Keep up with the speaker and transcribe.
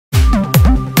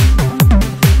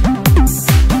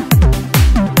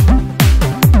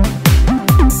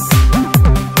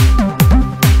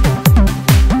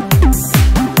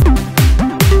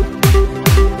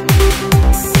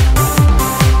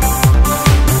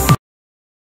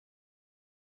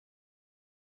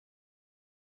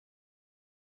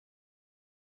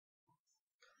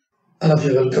All of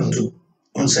you, welcome to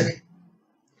once again.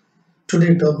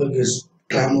 Today's topic is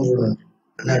glomerular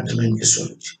anatomy and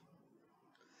physiology.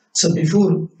 So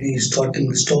before we starting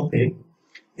this topic,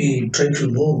 we try to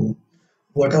know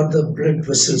what are the blood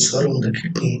vessels around the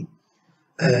kidney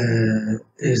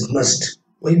is must.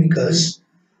 Why? Because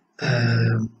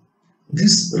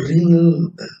this renal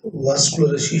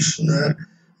vascularization or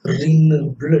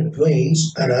renal blood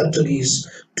veins or arteries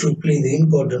to play the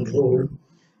important role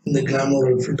in the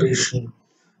glomerular filtration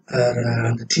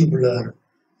or the tubular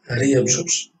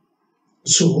reabsorption.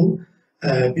 So,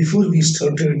 before we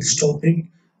started this topic,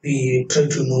 we try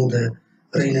to know the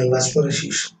renal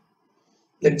vascularization.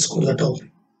 Let's go to the topic.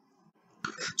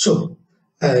 So,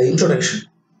 introduction.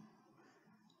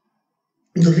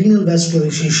 The renal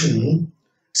vascularization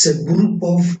is a group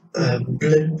of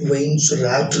blood veins or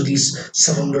arteries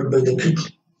surrounded by the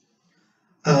kidney.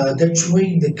 That's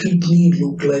why the kidney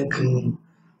look like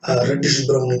reddish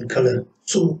brown in color.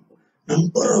 So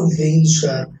number of veins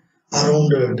are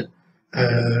surrounded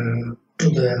to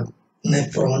the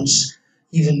nephrons,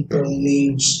 even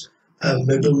peroneals,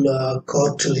 medulla,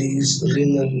 arteries,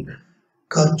 renal,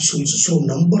 corpuscles. So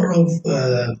number of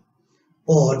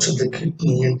parts of the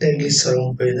kidney entirely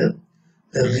surrounded by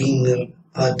the renal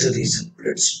arteries and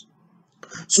bloods.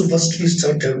 So first we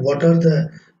started what are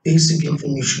the basic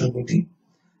information about the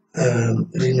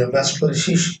renal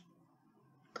vascularization.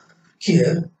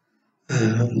 Here,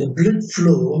 the blood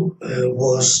flow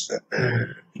was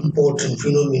important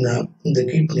phenomena in the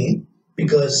kidney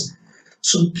because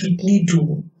so kidney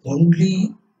to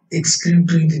only excrete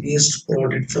the waste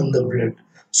product from the blood.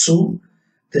 So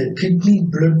the kidney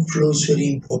blood flow is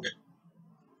very important.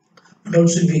 And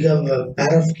also we have a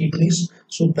pair of kidneys.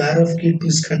 So pair of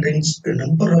kidneys contains a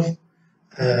number of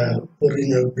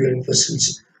renal blood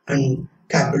vessels and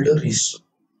capillaries.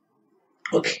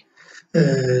 Okay.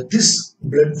 This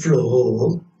blood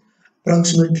flow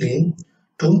approximately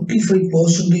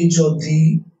 25% of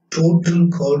the total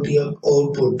cardiac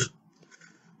output,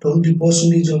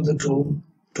 20% of the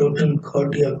total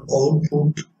cardiac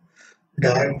output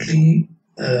directly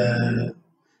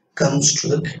comes to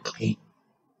the kidney.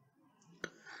 At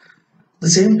the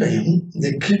same time,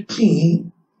 the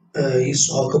kidney is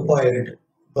occupied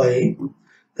by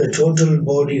the total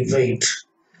body weight.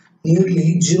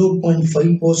 Nearly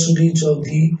 0.5% of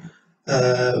the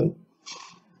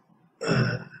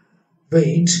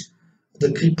weight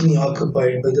the kidney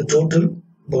occupied by the total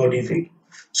body weight.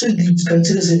 So it's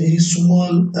considered a very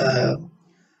small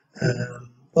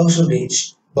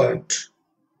percentage, but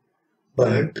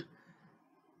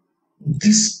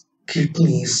these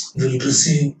kidneys will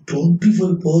receive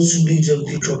 25% of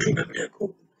the total cardiac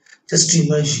output. Just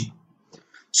imagine.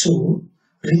 So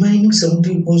remaining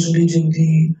 70% of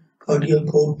the cardiac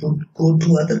output go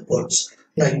to other parts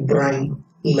like brain,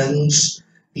 lungs,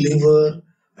 liver,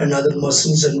 and other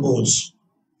muscles and bones.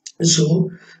 So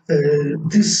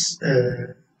this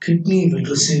kidney will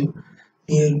receive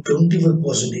near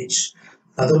 25%,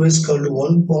 otherwise called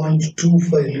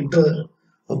 1.25 liter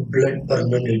of blood per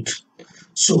minute.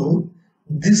 So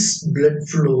this blood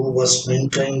flow was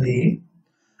maintained the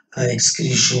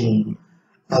excretion,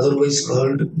 otherwise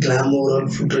called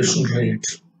glomerular filtration rate.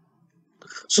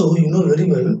 So you know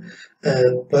very well,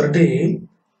 per day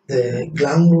the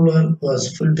glomerular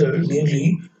was filtered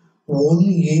nearly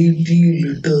 180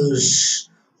 liters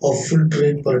of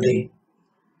filtrate per day.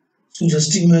 So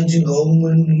just imagine how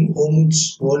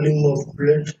much volume of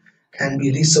blood can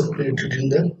be recirculated in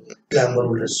the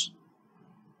glomerulus.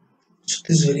 So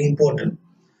this is very important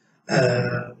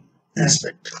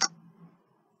aspect.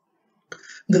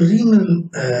 The renal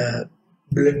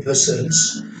blood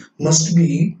vessels must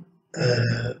be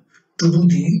to do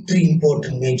the three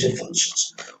important major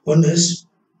functions. One is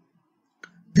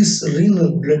this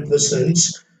renal blood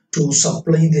vessels to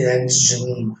supply the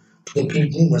oxygen to the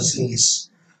kidney muscles,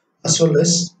 as well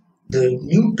as the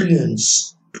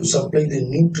nutrients to supply the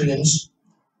nutrients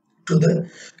to the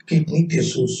kidney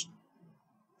tissues.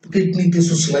 Kidney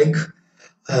tissues like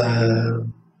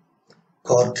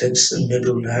cortex,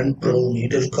 medulla, and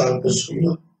peroneal,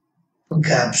 corpuscle,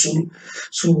 capsule.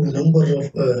 So number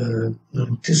of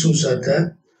tissues are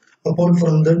there. Apart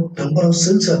from that, number of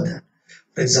cells are there.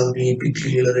 For example,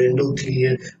 epithelial,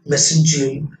 endothelial,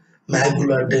 mesenteric,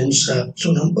 magula, densa.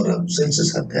 So number of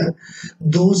cells are there.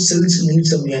 Those cells need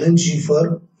some energy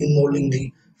for involving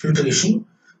the filtration.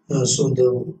 So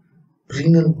the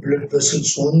renal blood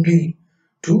vessels only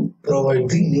to provide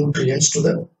the nutrients to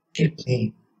the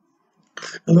kidney.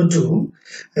 Number two,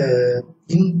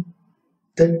 in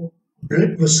that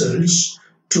blood vessels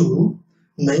to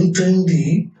maintain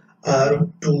the or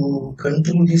to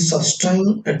control the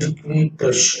sustained adequate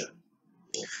pressure.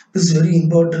 This is very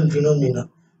important phenomena.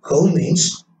 How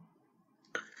means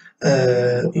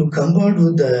you compared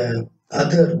with the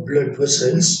other blood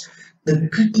vessels, the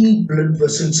kidney blood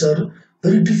vessels are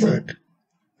very different.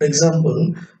 For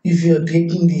example, if you are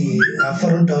taking the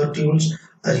afferent arterioles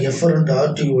or efferent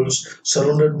arterioles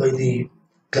surrounded by the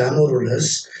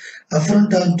glomerulus,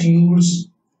 afferent arterioles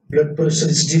blood pressure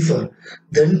is different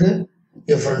than the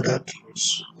efferent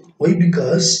arterioles. Why?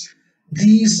 Because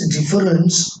these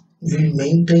difference will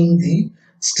maintain the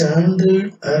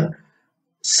standard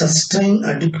sustained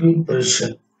adequate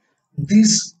pressure.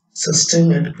 This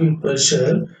sustained adequate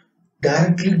pressure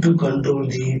directly to control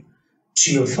the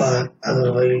GFR,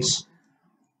 otherwise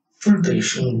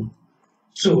filtration.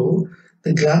 So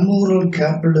the glomerular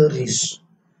capillaries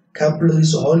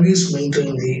always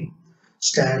maintain the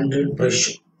standard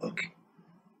pressure. Okay.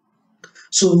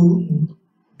 So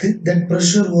that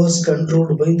pressure was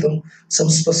controlled by some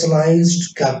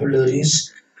specialized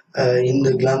capillaries in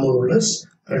the glomerulus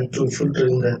and to filter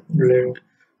in the blood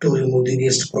to remove the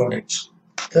waste products.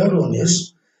 Third one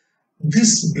is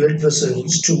this blood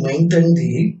vessels to maintain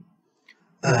the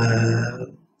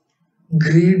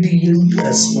gradient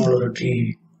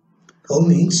osmolarity. How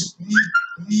means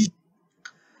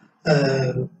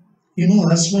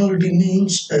osmolarity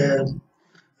means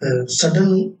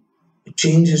sudden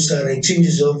changes or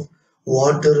exchanges of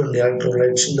water and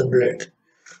electrolytes in the blood.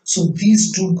 So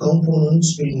these two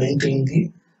components will maintain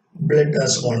the blood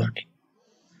osmolarity,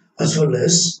 as well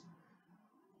as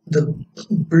the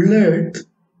blood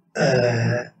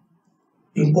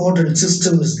important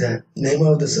system is there. Name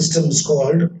of the system is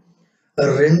called a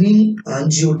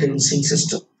renin-angiotensin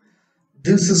system.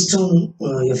 This system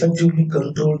effectively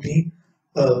control the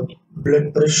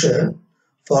blood pressure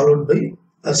followed by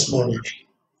osmolarity.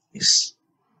 Yes.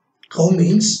 How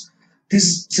means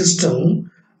this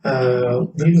system will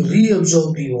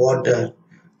reabsorb the water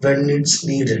when it's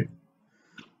needed.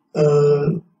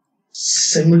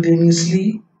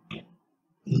 Simultaneously,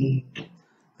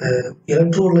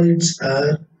 electrolytes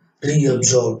are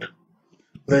reabsorbed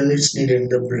when it's needed in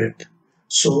the blood.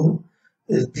 So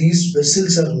these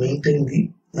vessels are maintaining the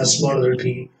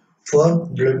osmolarity for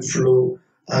blood flow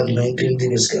or maintain the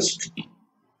viscosity.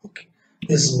 Okay,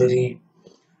 this is very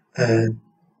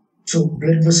so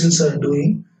blood vessels are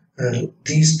doing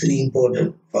these three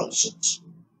important functions.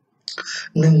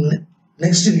 Then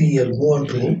next we will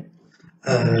move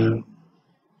on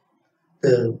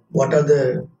to what are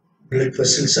the blood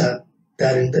vessels are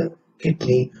there in the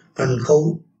kidney and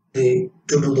how they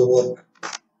do the work.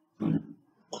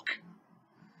 Okay.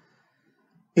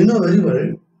 You know very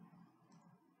well,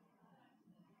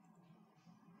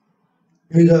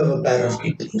 we have a pair of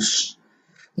kidneys.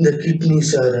 The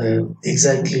kidneys are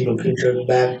exactly located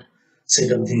back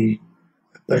side of the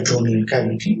peritoneal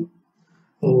cavity.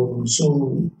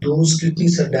 So those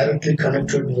kidneys are directly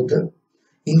connected with the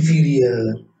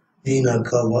inferior vena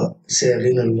cava, say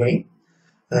renal vein.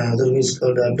 Otherwise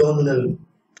called abdominal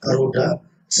aorta,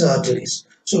 arteries.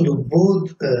 So the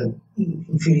both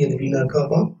inferior vena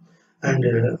cava and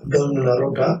abdominal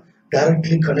aorta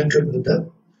directly connected with the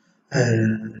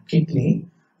kidney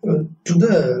to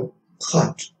the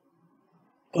heart.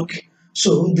 Okay,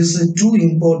 so this is two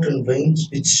important veins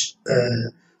which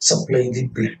supply the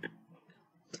blood.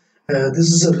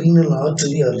 This is a renal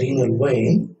artery or renal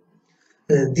vein.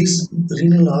 These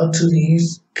renal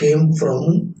arteries came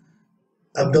from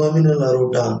abdominal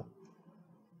aorta.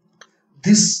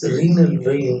 This renal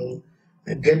vein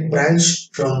get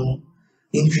branched from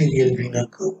inferior vena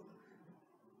cava.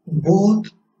 Both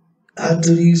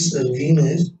arteries,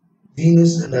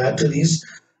 venous and arteries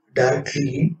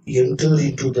directly enter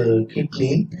into the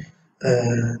kidney.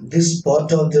 This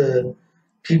part of the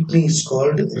kidney is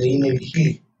called renal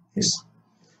hilly. Yes.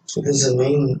 So this is the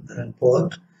main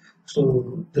part.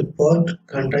 So the part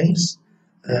contains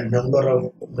a number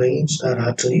of veins or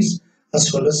arteries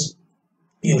as well as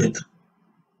urethra.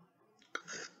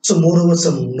 So moreover,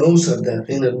 some nerves are there.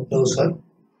 Renal nerves are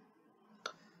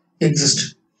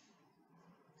exist.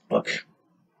 Okay.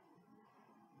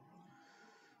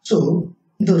 So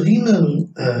the renal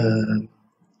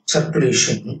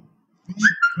circulation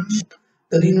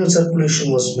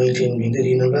was maintained by the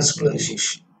renal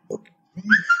vascularization. Okay.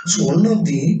 So one of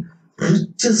the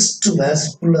richest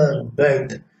vascular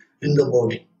bed in the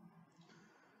body.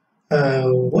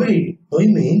 Why? Why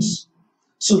means,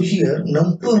 so here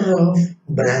number of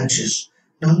branches,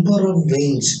 number of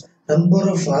veins, number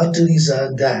of arteries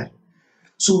are there.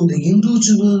 So the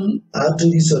individual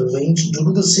arteries or veins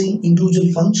do the same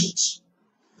individual functions.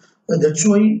 That's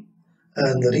why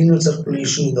the renal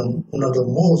circulation is one of the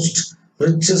most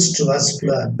richest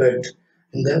vascular bed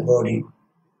in the body.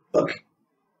 Okay.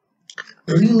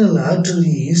 Renal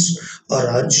arteries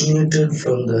are originated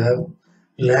from the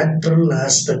lateral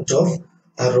aspect of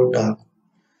aorta.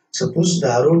 Suppose the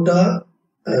aorta,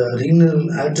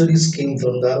 renal arteries came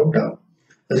from the aorta,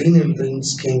 renal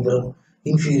veins came from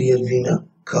inferior vena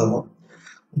cava.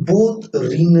 Both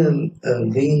renal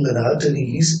vein and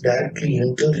arteries directly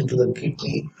enter into the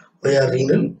kidney via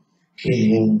renal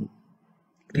ileum.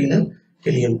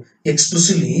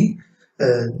 Especially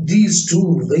these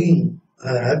two vein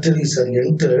arteries are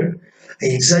entered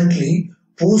exactly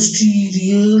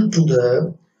posterior to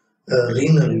the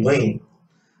renal vein.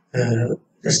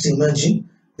 Just imagine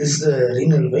this is the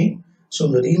renal vein. So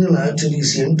the renal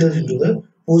arteries enter into the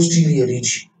posterior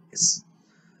region. Yes.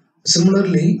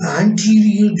 Similarly,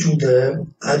 anterior to the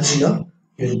argin of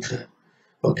urethra.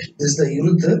 Okay, this is the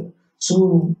urethra.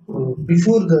 So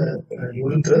before the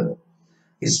urethra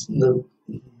is the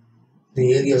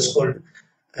area is called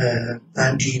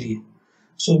anterior.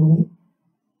 So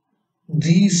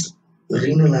these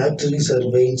renal arteries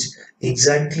or veins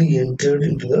exactly entered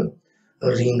into the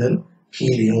renal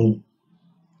ileum,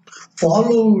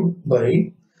 followed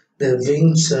by the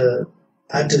veins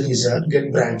arteries are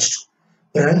get branched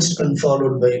and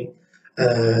followed by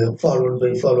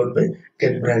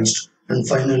get branched, and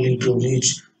finally to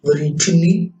reach very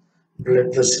tiny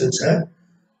blood vessels are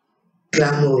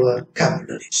glomerular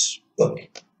capillaries. Okay.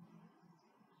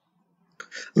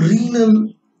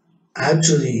 Renal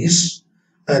arteries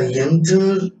are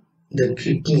enter the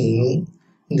kidney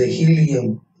in the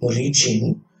ileum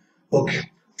region, okay,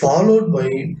 followed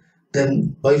by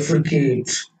then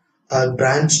bifurcate or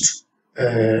branched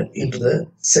into the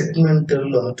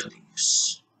segmental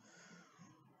arteries.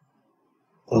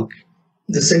 Okay.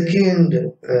 The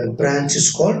second branch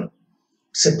is called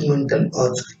segmental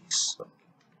arteries.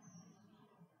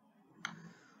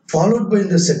 Followed by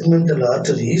the segmental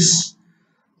arteries.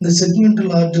 The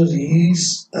segmental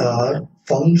arteries are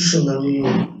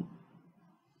functional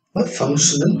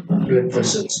blood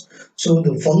vessels. So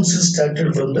the function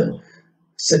started from the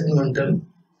segmental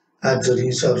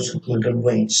arteries or segmental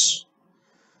veins.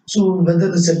 So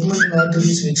whether the segmental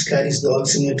arteries which carries the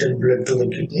oxygenated blood to the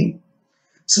kidney.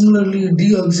 Similarly,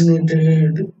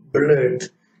 deoxygenated blood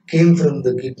came from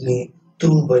the kidney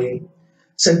through by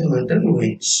segmental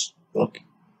veins. Okay.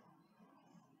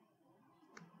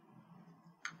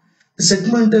 The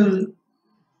segmental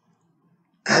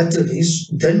arteries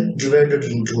then divided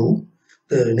into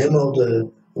the name of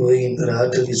the vein or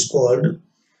artery is called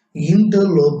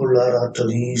interlobular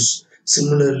arteries.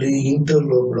 Similarly,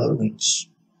 interlobular veins.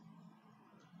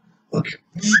 Okay,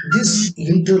 these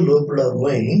interlobular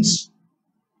veins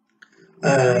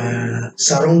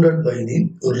surrounded by the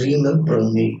renal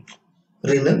pyramid.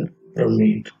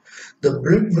 The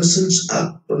blood vessels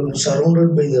are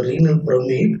surrounded by the renal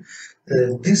pyramid.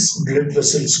 This blood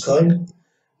vessel is called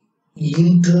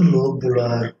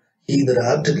interlobular, either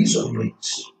arteries or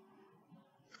veins.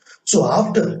 So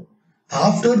after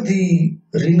the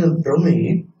renal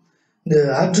pyramid,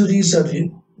 the arteries or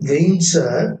veins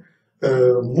are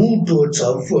move towards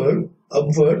upward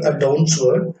or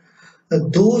downward.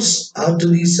 Those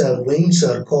arteries or veins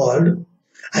are called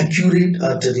accurate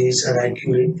arteries and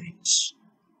accurate veins.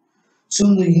 So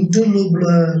the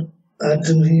interlobular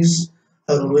arteries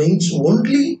or veins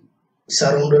only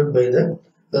surrounded by the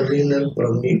renal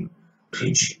pyramid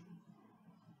region,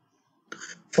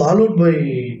 followed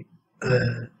by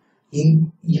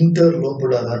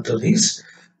interlobular arteries,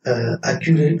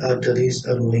 accurate arteries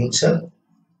or veins are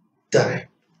there.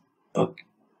 Okay.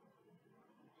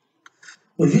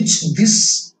 Which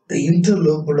this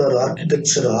interlobular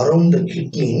architecture around the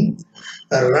kidney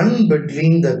run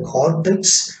between the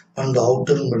cortex and the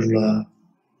outer medulla.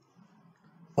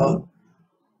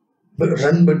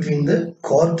 Run between the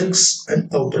cortex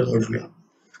and outer medulla.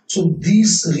 So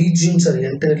these regions are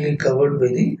entirely covered by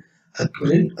the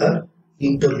accurate or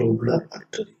interlobular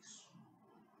arteries.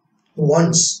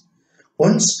 Once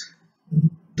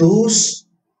those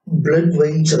blood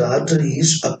veins or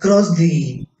arteries across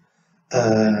the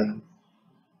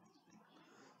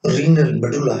renal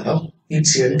medulla,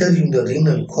 it's entering the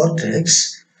renal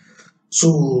cortex.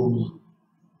 So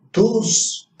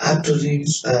those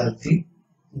arteries the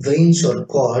veins are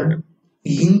called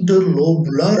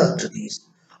interlobular arteries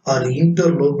or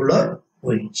interlobular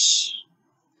veins.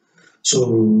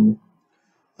 So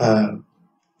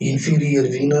inferior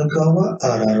vena cava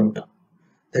or aorta,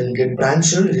 then get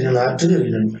branched renal artery,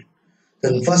 renal vein.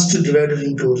 Then first divided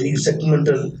into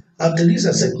segmental arteries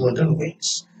or segmental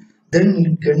veins. Then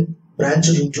it can branch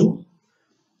into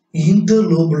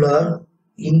interlobular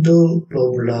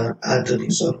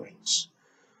arteries or veins.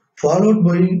 Followed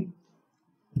by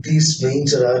these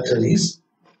veins or arteries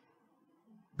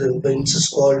the veins is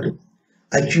called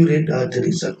accurate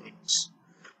arteries and veins.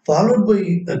 Followed by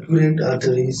accurate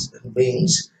arteries and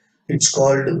veins, it's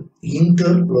called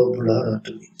interlobular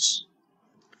arteries.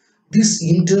 These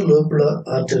interlobular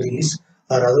arteries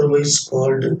are otherwise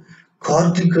called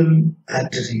cortical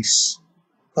arteries.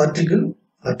 Cortical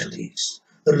arteries.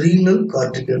 Renal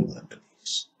cortical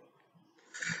arteries.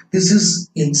 This is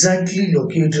exactly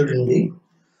located in the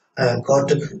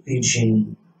cortical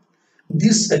region.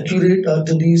 These accurate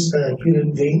arteries,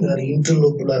 accurate vein, or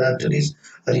interlobular arteries,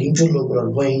 or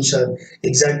interlobular veins are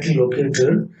exactly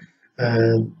located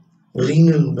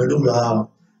renal medulla,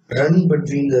 run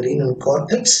between the renal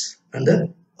cortex and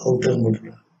the outer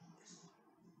medulla.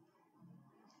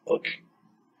 Okay.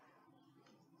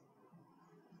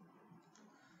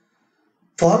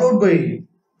 Followed by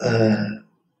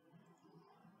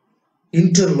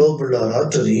interlobular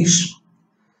arteries,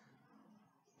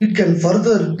 it can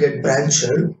further get branched.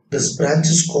 This branch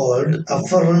is called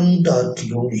afferent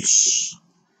arterioles.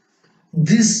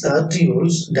 These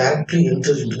arterioles directly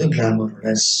enter into the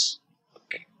glomerulus.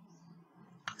 Okay.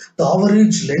 The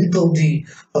average length of the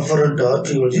afferent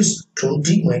arterioles is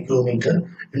 20 micrometer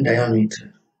in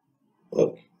diameter.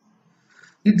 Okay.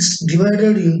 It's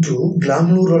divided into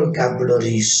glomerular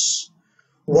capillaries.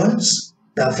 Once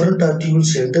the afferent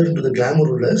arterioles enter into the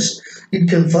glomerulus, it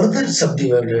can further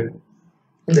subdivided.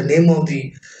 The name of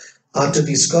the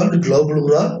artery is called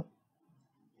glomerular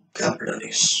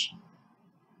capillaries.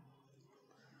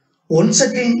 Once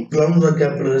again, glomerular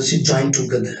capillaries is joined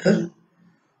together,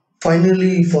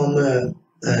 finally form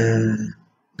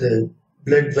the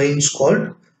blood veins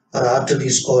called, or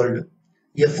arteries called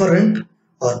efferent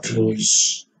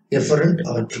arterioles. Efferent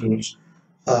arterioles.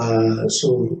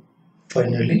 So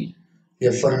finally,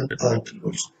 efferent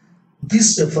arterioles.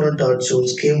 These efferent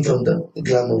arterioles came from the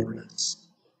glomerulus.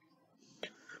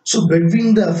 So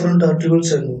between the afferent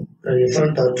arterioles and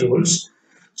efferent arterioles,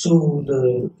 so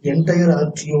the entire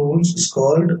arterioles is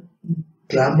called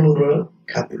glomerular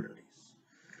capillaries.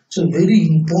 So very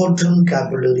important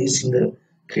capillaries in the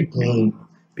kidney,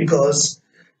 because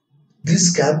this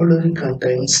capillary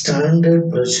contains standard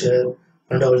pressure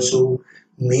and also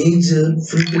major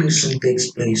filtration takes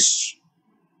place.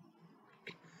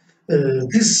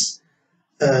 This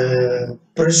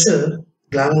pressure,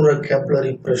 glomerular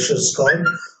capillary pressure, is called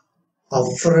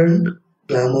afferent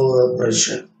glomerular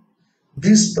pressure.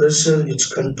 This pressure which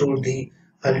control the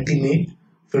ultimate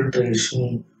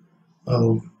filtration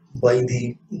by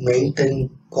the maintain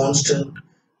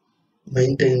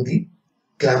the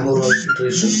glomerular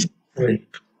filtration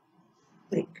rate.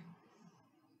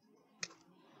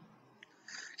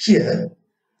 Here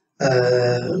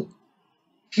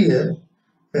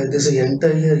this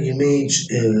entire image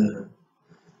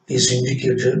is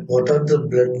indicated. What are the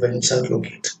blood veins are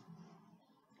located?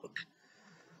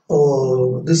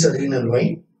 Oh, this is a renal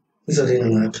vein. These are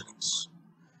renal arteries.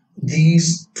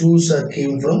 These two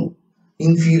came from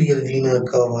inferior vena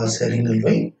cava as a renal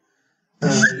vein. The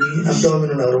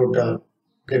abdominal aorta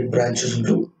get branches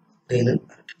into renal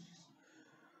arteries.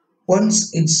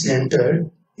 Once it's entered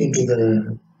into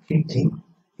the kidney,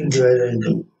 it's divided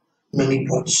into many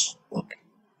parts. Okay.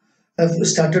 I've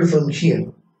started from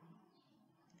here.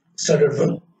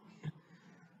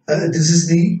 This is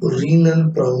the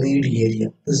renal pyramid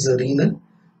area. This is the renal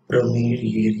pyramid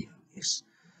area. Yes.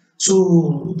 So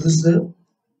this is the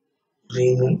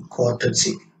renal cortex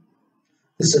area.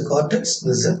 This is the cortex.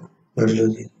 This is the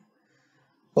medullary area.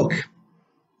 Okay.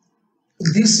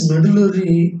 These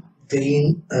medullary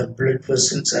vein blood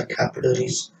vessels or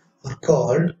capillaries are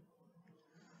called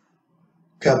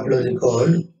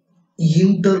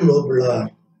interlobular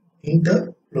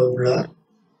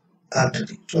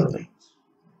artery veins.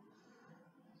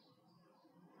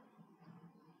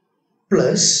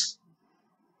 Plus,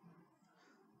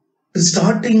 the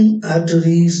starting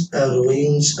arteries or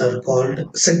veins are called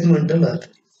segmental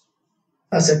arteries.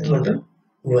 A segmental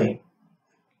vein.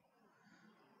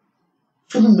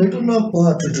 So the medulla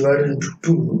part is divided into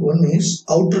two. One is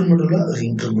outer medulla or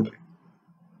intermedulla.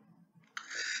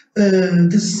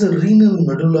 This is the renal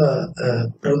medulla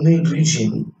pyramid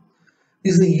region.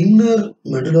 This is the inner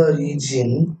medulla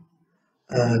region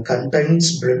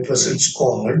contains blood vessels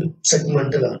called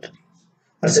segmental arteries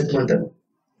or segmental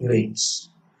veins.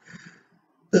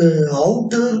 The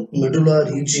outer medulla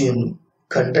region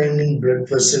containing blood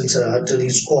vessels or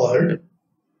arteries called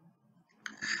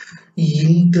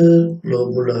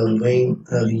interlobular vein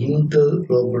or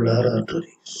interlobular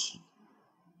arteries.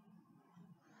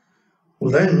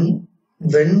 When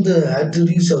the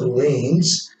arteries or veins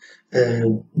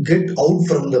get out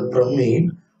from the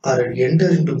pyramid or enter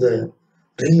into the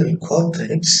renal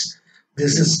cortex,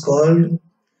 this is called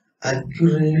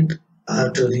accurate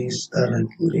arteries or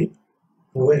accurate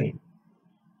vein.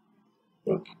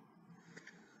 Okay.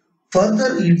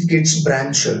 Further, it gets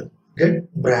branched.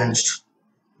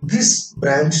 This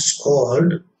branch is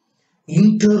called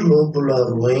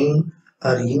interlobular vein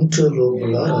or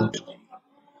interlobular artery.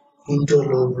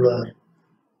 Interlobular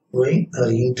vein or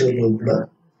interlobular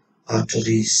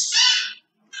arteries.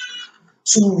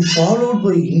 So, followed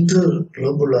by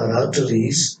interlobular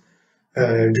arteries,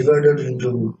 divided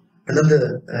into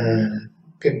another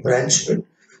get branched.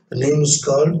 The name is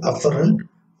called afferent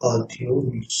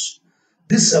arterioles.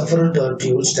 This afferent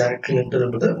arterioles directly enter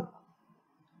into the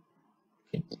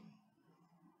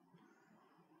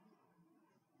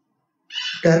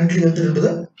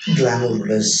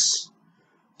glomerulus.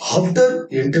 After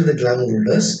enter the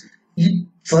glomerulus, it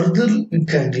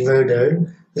can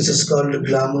divided. This is called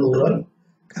glomerular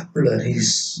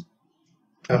capillaries.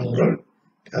 Glomerular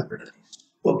capillaries.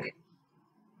 Okay.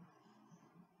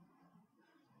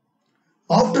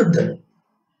 After that,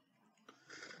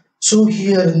 so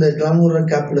here in the glomerular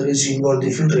capillaries involve the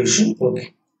filtration.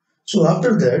 Okay. So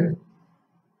after that,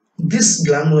 this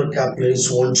glomerular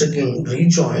capillaries once again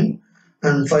rejoin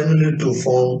and finally to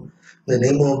form the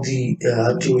name of the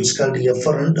arterioles called the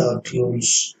efferent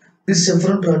arterioles. This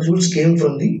efferent arterioles came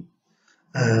from the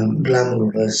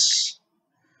glomerulus.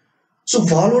 So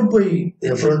followed by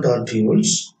efferent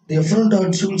arterioles, the efferent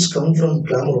arterioles come from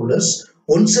glomerulus.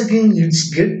 Once again, it's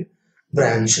get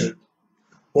branched.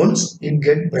 Once it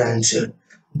get branched,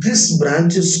 this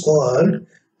branch is called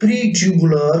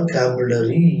peritubular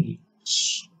capillaries.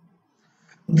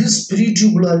 This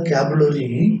peritubular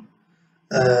capillary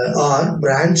are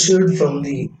branched from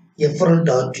the efferent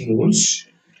arterioles.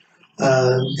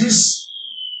 This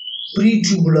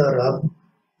peritubular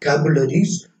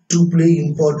capillaries to play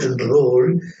important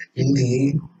role in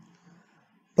the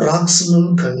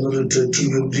proximal convoluted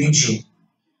tubule region.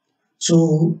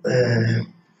 So,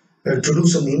 to do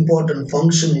some important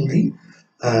function in the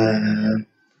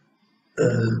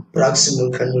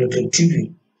proximal convoluted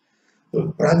tubule.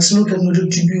 Proximal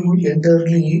convoluted tubule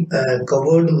entirely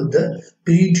covered with the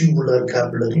peritubular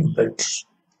capillary bed.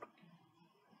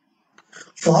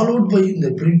 Followed by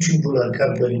the peritubular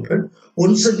capillary bed,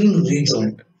 once again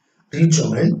rejoined.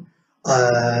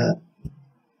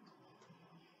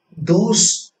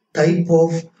 Those type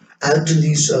of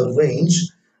arteries or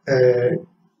veins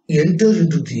enter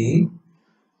into the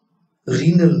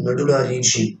renal medulla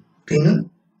region.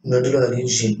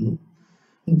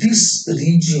 This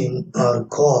region are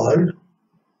called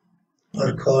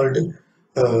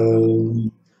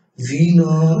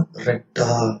vena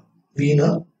recta.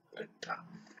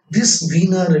 This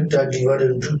vena recta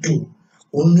divided into two.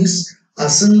 One is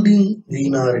ascending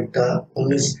vena recta,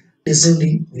 one is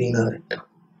descending vena recta.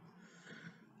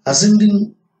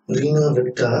 Ascending vena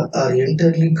recta are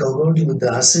entirely covered with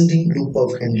the ascending loop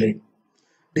of Henle.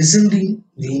 Descending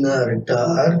vena recta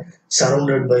are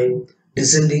surrounded by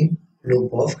descending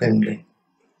loop of Henle.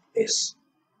 Yes.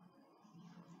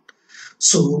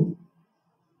 So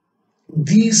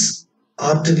these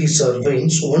arteries or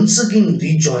veins once again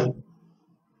rejoin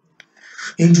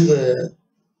into the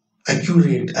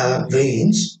accurate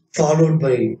veins, followed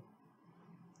by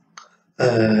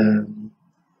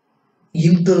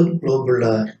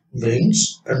interlobular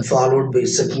veins, and followed by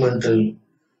segmental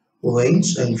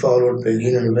veins, and followed by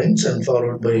renal veins, and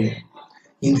followed by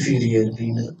inferior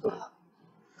renal.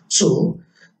 So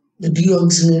the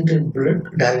deoxygenated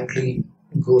blood directly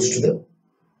goes to the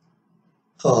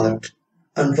heart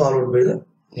and followed by the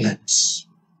lungs.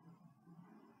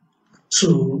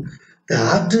 So the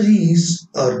arteries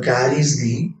or carries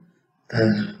the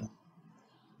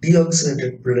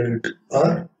deoxygenated blood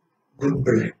or good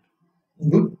blood.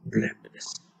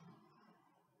 Yes.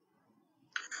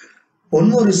 One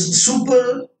more is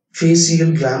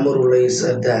superficial glomeruli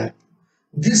are there.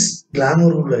 This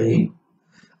glomeruli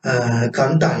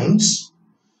contains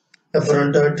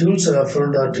efferent arterioles or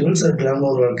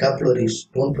glomerular capillaries,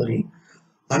 don't worry,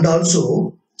 and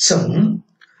also some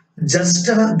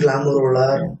justa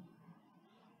glomerular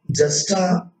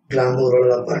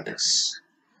apparatus.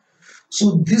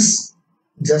 So this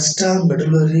justa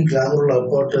medullary glomerular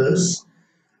apparatus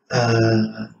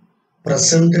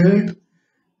presented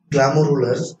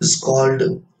glomerulars is called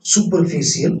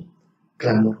superficial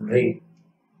glomeruli.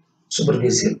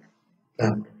 Superficial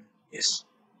glomeruli. Yes.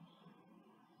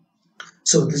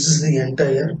 So this is the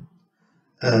entire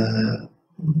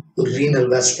renal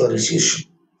vascularization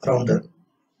around the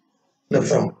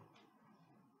nephron.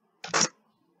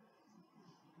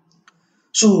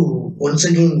 So once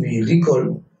again we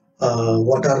recall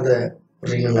what are the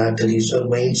renal arteries or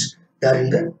veins that are in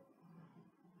the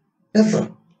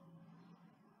nephron.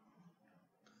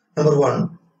 Number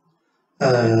one,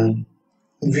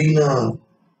 vena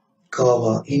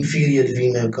cava, inferior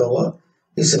vena cava,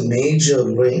 is a major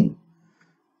vein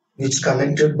which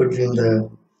connected between the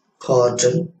heart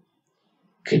and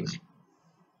kidney.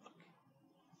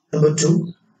 Number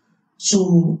two,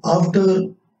 so after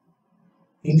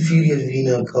inferior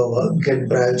vena cava get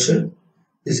branched,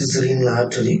 this is renal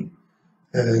artery.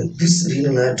 This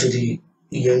renal artery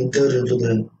enter into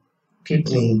the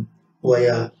kidney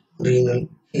via renal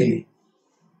hilly.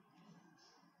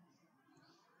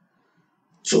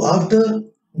 So after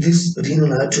these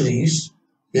renal arteries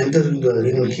enter into the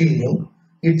renal hilum,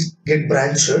 it get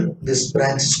branched. This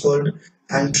branch is called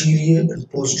anterior and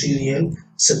posterior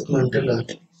segmental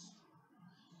arteries.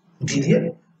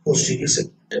 Anterior, posterior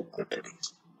segmental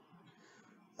arteries.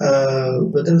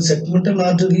 Whether the segmental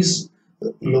arteries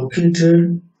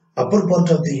located upper part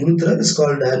of the urethra is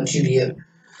called anterior.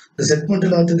 The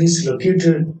segmental arteries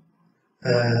located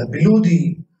below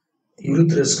the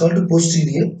urethra is called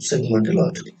posterior segmental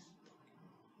artery.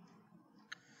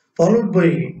 Followed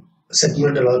by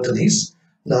segmental arteries,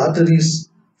 the arteries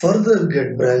further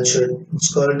get branched.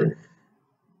 It's called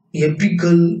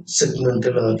apical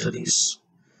segmental arteries.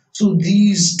 So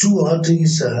these two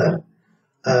arteries are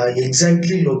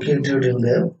exactly located in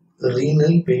the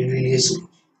renal pelvius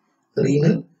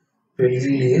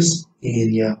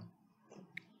area.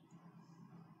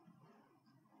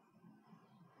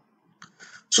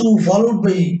 So followed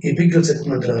by apical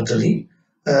segmental artery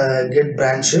get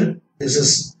branched. This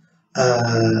is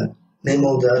name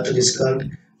of the artery is called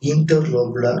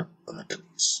interlobular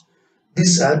arteries.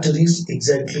 This artery is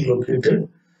exactly located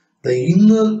the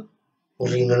inner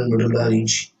renal medulla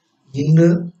region.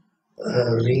 Inner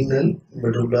renal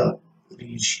medulla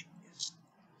region.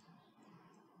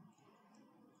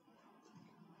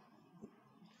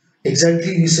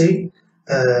 Exactly, we say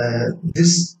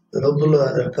this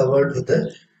lobula are covered with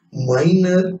a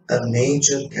minor and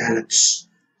major calyx.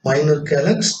 Minor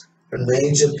calyx and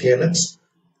major calyx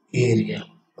area.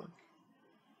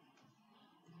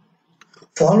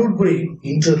 Followed by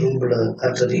interlobular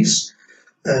arteries,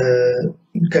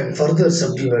 it can further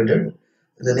subdivided.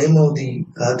 The name of the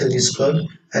artery is called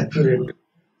accurate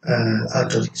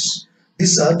arteries.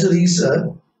 These arteries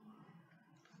are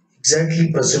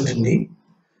exactly present in the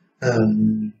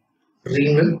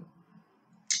renal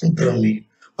pyramid,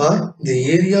 or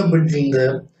the area between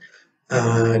the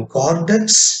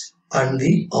cortex and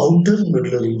the outer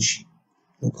medullary region.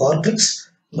 The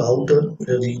cortex, the outer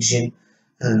medullary region,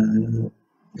 the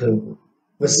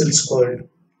vessels called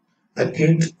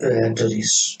acute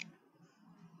arteries.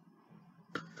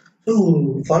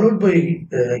 So, followed by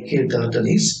acute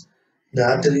arteries, the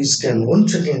arteries can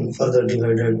once again further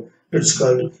divided. It's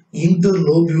called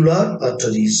interlobular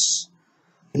arteries.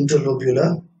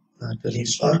 Interlobular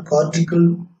arteries or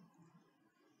cortical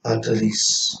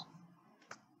arteries.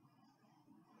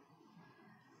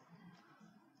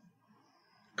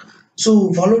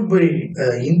 So, followed by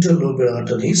interlobular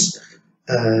arteries,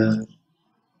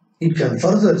 it can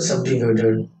further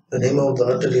subdivided. The name of the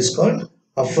artery is called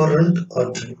afferent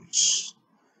arterioles.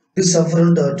 This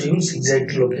afferent arterioles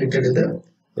exactly located in the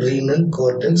renal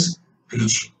cortex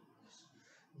region.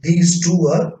 These two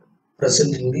are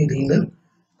present in the renal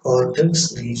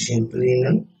cortex region.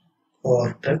 Renal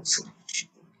cortex region.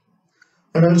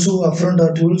 And also afferent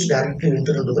arterioles directly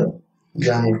enter into the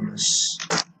glomerulus.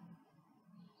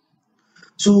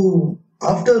 So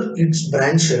after it's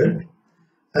branched,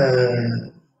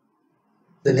 the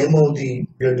name of the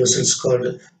blood vessel is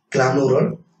called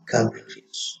glomerular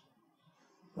capillaries.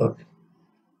 Okay.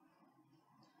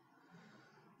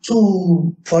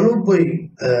 So followed by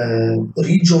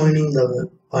rejoining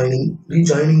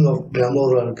of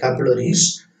glomerular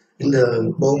capillaries in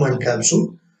the Bowman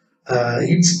capsule,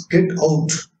 it's get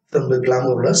out from the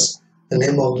glomerulus. The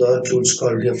name of the arterioles is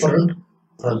called efferent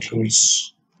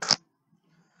arterioles.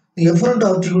 The efferent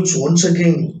arterioles once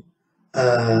again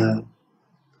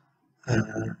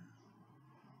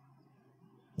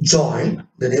join.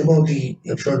 The name of the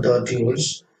efferent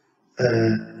arterioles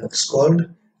is called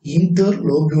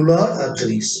interlobular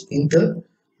arteries.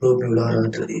 Interlobular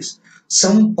arteries.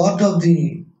 Some part of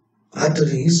the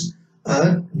arteries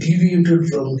are deviated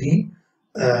from the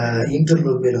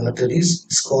interlobular arteries.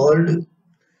 It's called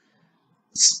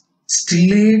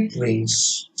stellate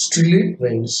veins. Stellate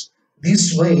veins.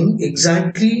 This vein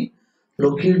exactly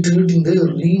located in the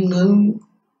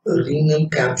renal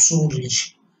capsule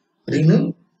region.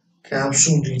 Renal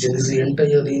capsule region is the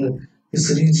entire renal.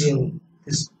 This region,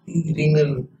 this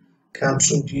renal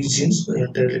capsule regions are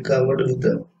entirely covered with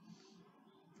the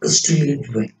stellate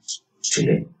veins.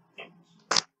 Stellate.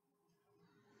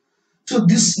 So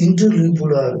this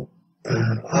interlobular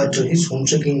arteries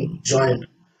once again joined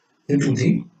into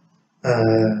the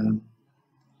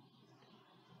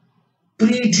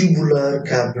peritubular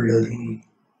capillary,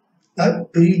 a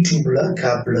peritubular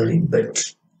capillary bed.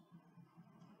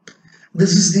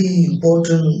 This is the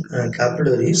important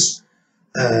capillaries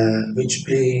which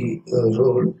play a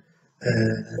role.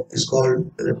 Is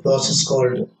called the process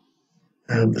called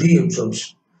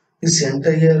reabsorption. This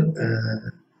entire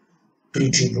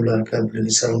peritubular capillary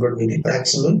is surrounded by the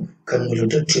proximal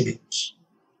convoluted tubules.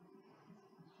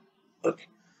 Okay.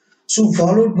 So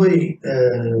followed by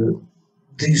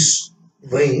these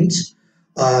veins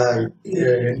are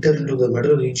enter into the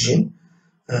middle region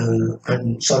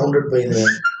and surrounded by the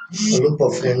loop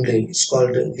of Henle is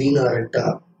called Vena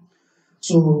recta.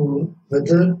 So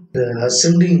whether the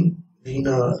ascending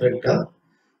Vena recta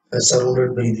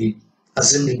surrounded by the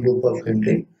ascending loop of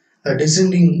Henle,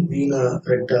 descending Vena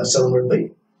recta surrounded by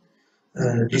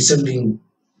descending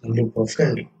loop of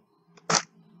Henle.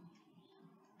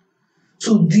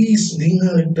 So these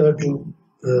Vena recta do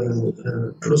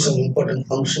some important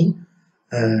function.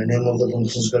 Name of the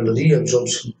function is called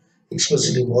reabsorption,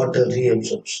 especially water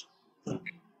reabsorption.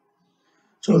 Okay.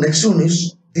 So next one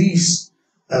is these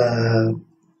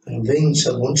veins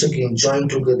are once again joined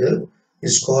together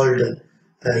is called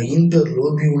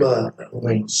interlobular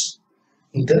veins.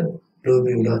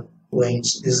 Interlobular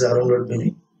veins. This is surrounded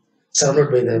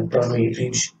by the primary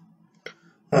region.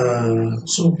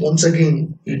 So once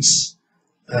again it's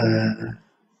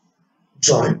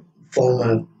joined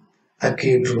form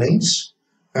arcade veins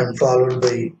and followed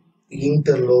by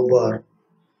interlobar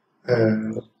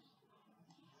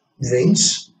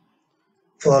veins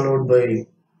followed by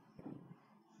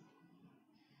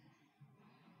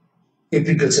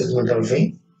apical segmental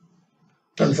vein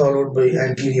and followed by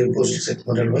anterior posterior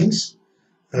segmental veins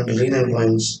and renal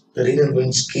veins. The renal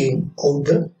veins came out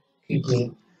the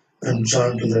kidney and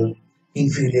joined to the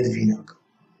inferior vena.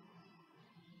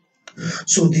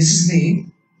 So this is the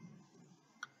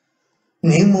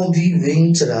name of the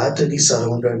veins and arteries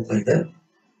surrounded by the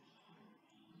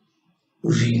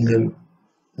renal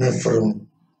nephron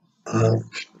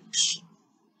arteries.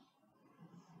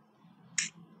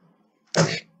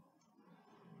 Okay.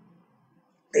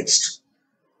 Next,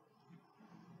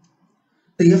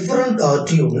 the efferent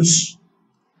arterioles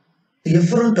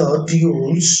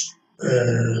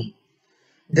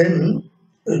then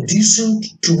descend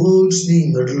towards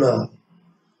the medulla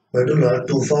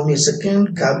to form a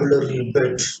second capillary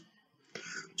bed.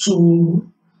 So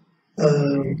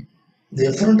the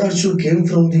efferent arteriole came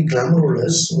from the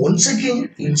glomerulus. Once again,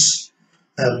 it's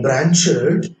branched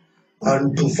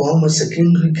and to form a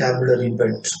secondary capillary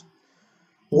bed.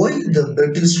 Why the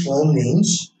bed is formed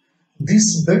means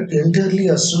this bed entirely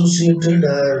associated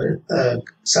or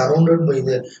surrounded by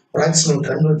the proximal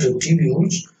convoluted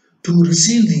tubules to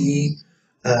receive the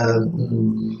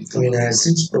amino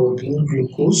acids, protein,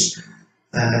 glucose,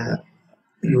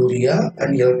 urea,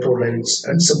 and electrolytes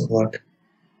and some water.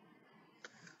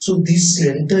 So this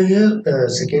entire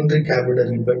secondary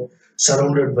capillary bed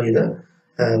surrounded by the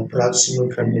proximal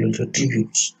convoluted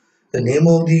tubules. The name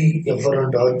of the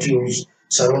efferent arterioles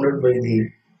surrounded by the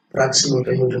proximal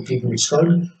convoluted tubules is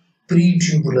called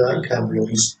peritubular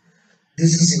capillaries.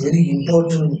 This is very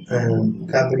important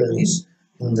capillaries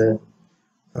in the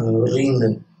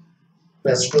renal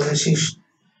vascularization.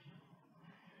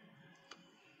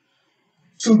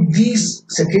 So these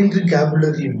secondary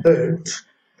capillary bed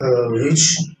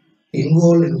which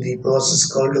involve in the process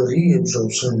called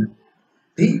reabsorption,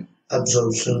 the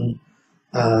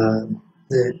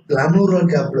glomerular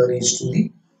capillaries to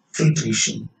the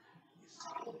filtration.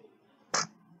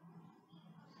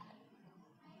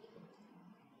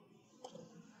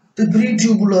 The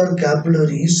peritubular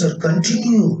capillaries are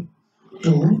continue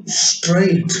to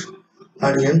straight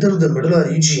and enter the medulla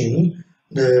region.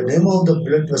 The name of the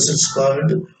blood vessel is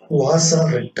called vasa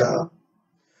recta.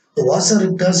 The vasa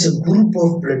recta is a group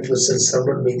of blood vessels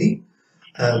surrounded by the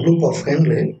loop of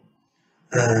Henle.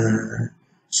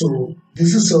 So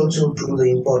this is also to the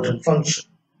important function,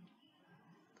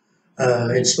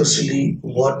 especially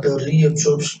water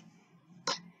reabsorption.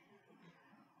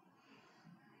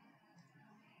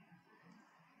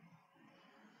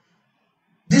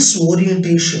 This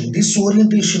orientation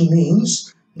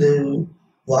means the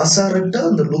vasa recta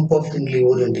and the loop of Henle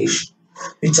orientation,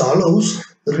 which allows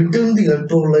return the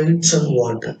electrolytes and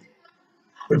water.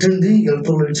 Return the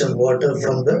electrolytes and water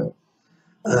from the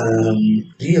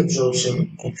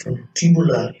reabsorption from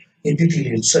tubular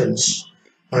epithelial cells,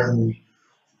 and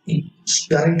it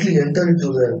directly enter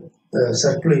into the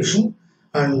circulation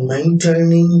and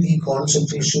maintaining the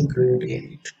concentration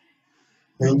gradient.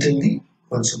 maintain the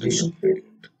concentration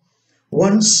gradient.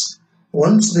 Once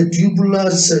the tubular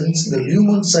cells, the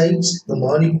lumen sites, the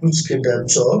molecules get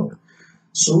absorbed.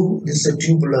 So this is a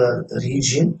tubular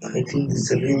region. I think this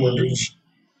is a lumen region.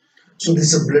 So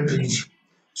this is a blood region.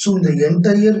 So the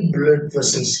entire blood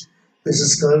vessels, this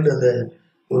is called the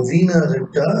vena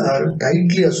recta, are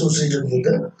tightly associated with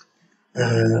the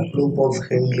loop of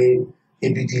Henle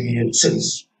epithelial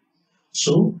cells.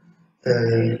 So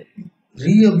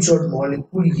reabsorbed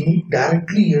molecule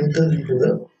directly enter into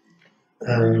the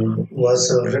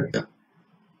vasa recta,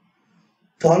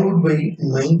 followed by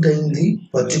maintain the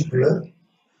particular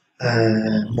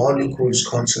molecules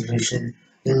concentration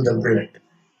in the blood,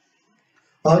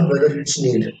 or whether it's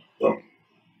needed.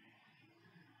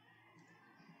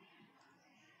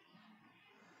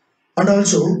 And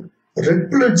also red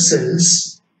blood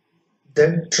cells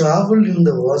that travel in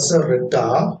the vasa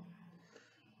recta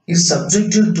is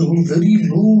subjected to very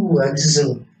low axis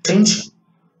tension.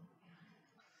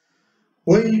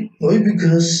 Why?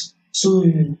 Because so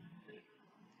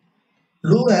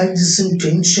low axis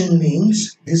tension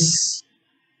means this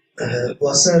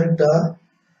vasa recta,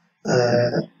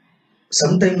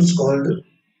 sometimes called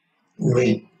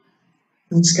vein,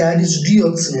 which carries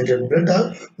deoxygenated blood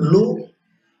or low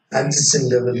oxygen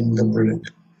level in the blood.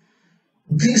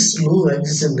 This low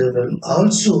oxygen level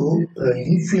also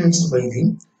influenced by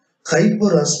the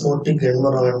hyperosmotic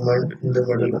environment in the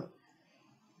medulla.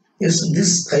 Yes,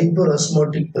 this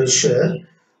hyperosmotic pressure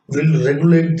will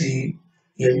regulate the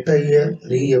entire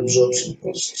reabsorption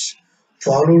process,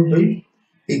 followed by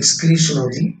excretion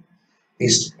of the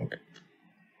waste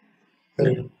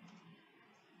product.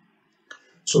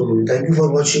 So thank you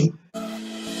for watching.